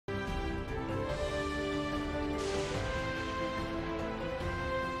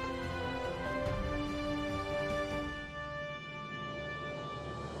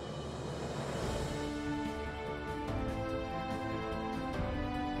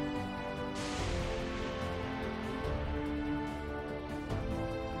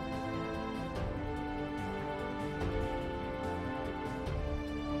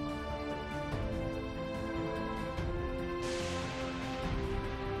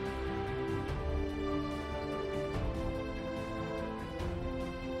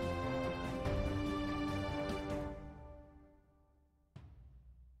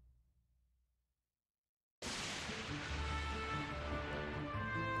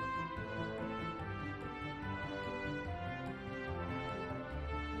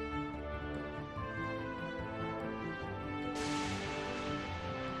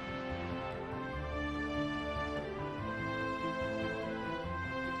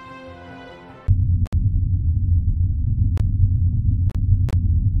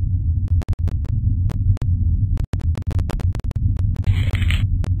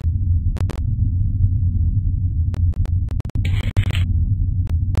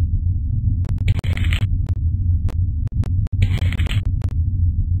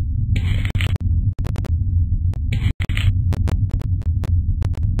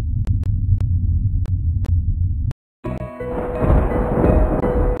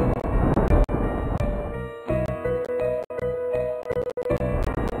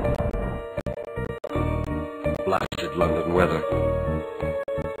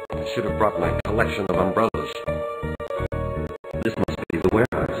brought my collection of umbrellas. This must be the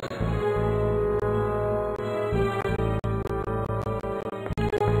warehouse.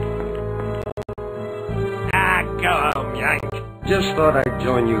 Ah, go home, Yank. Just thought I'd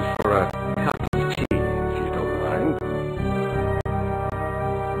join you for a cup of tea, if you don't mind.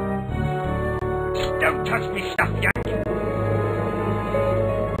 Don't touch me stuff, Yank.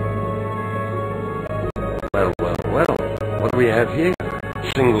 Well, what do we have here?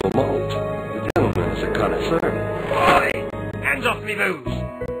 Single malt. The gentleman is a connoisseur. Boy, hands off me booze.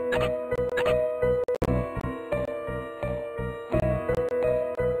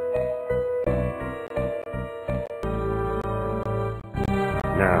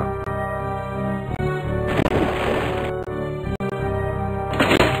 Now,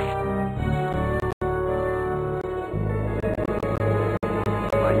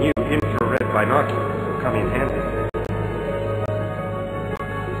 my new infrared binocular will come in handy.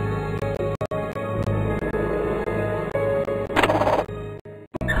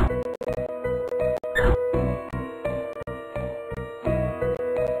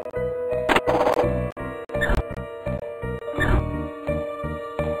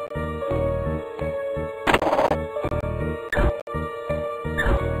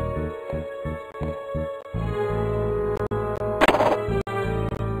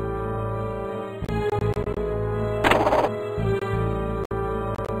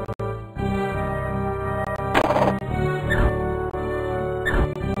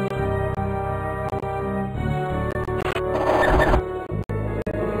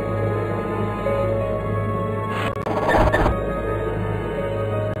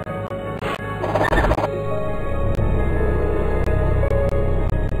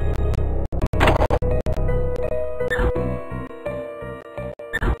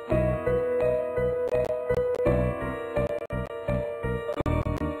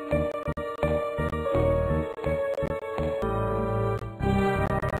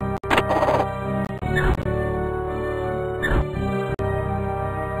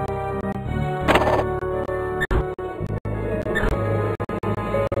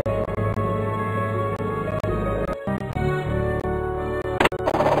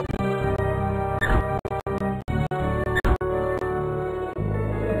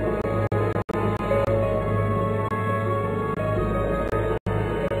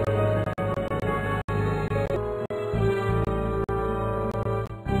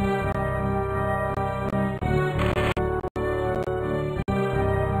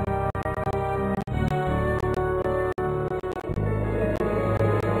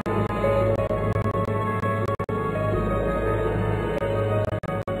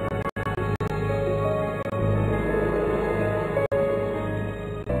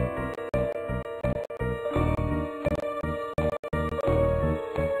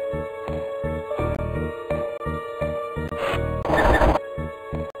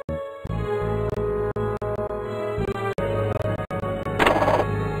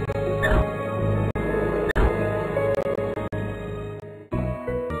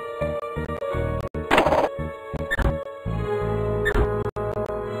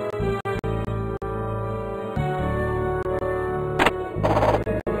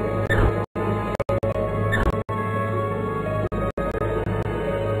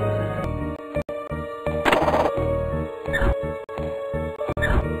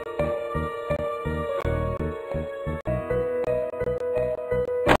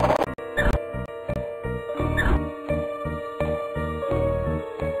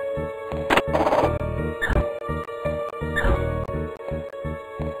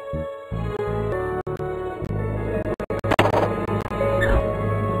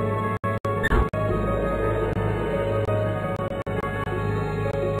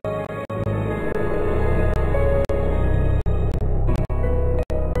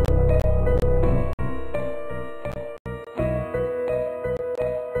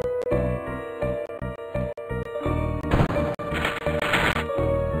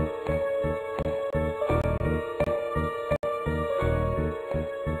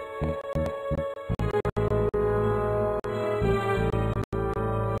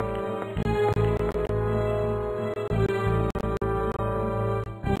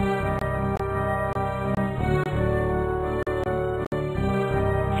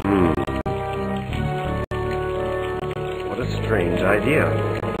 Strange idea.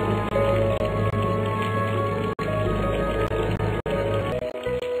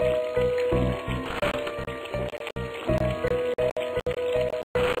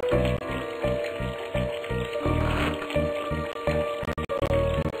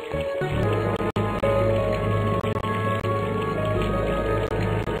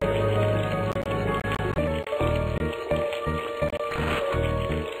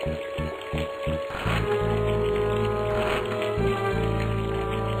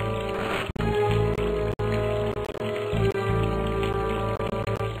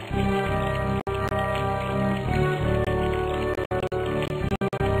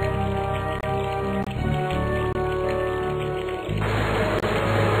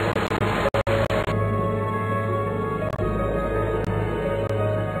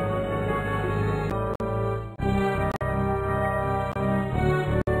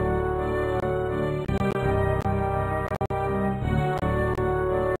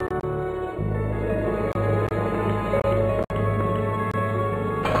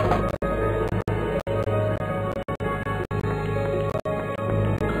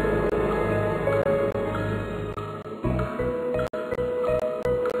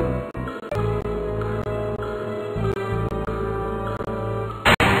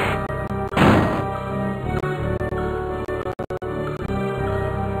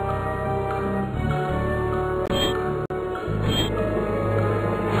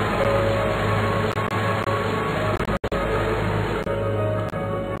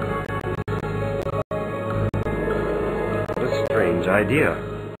 idea.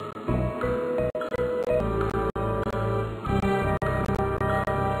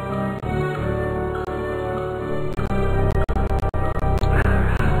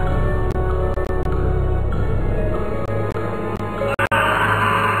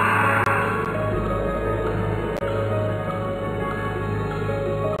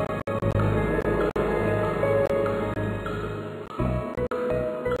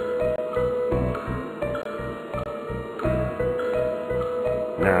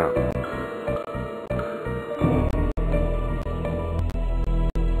 Now,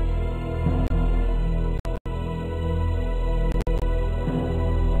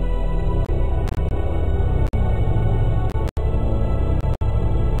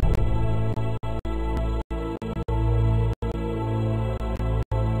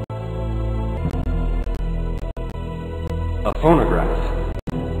 a phonograph.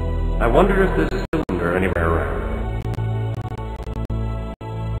 I wonder if there's a cylinder anywhere around.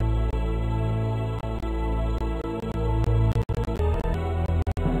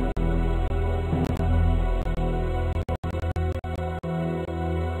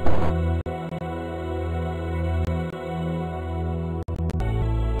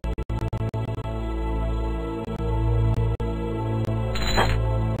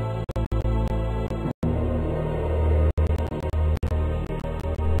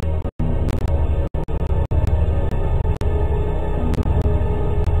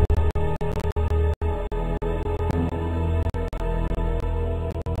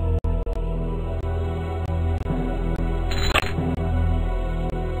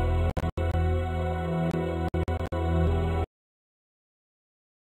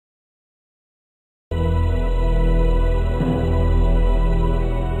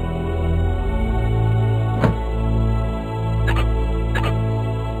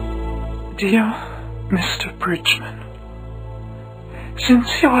 Dear Mr. Bridgman,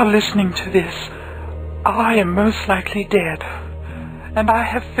 since you are listening to this, I am most likely dead, and I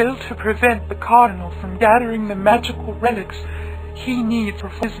have failed to prevent the Cardinal from gathering the magical relics he needs for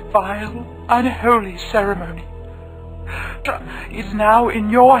his vile, unholy ceremony. It is now in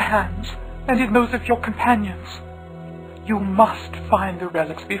your hands, and in those of your companions. You must find the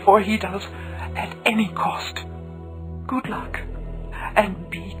relics before he does, at any cost. Good luck, and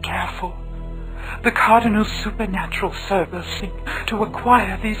be careful. The Cardinal's supernatural servers seek to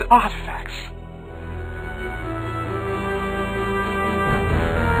acquire these artifacts.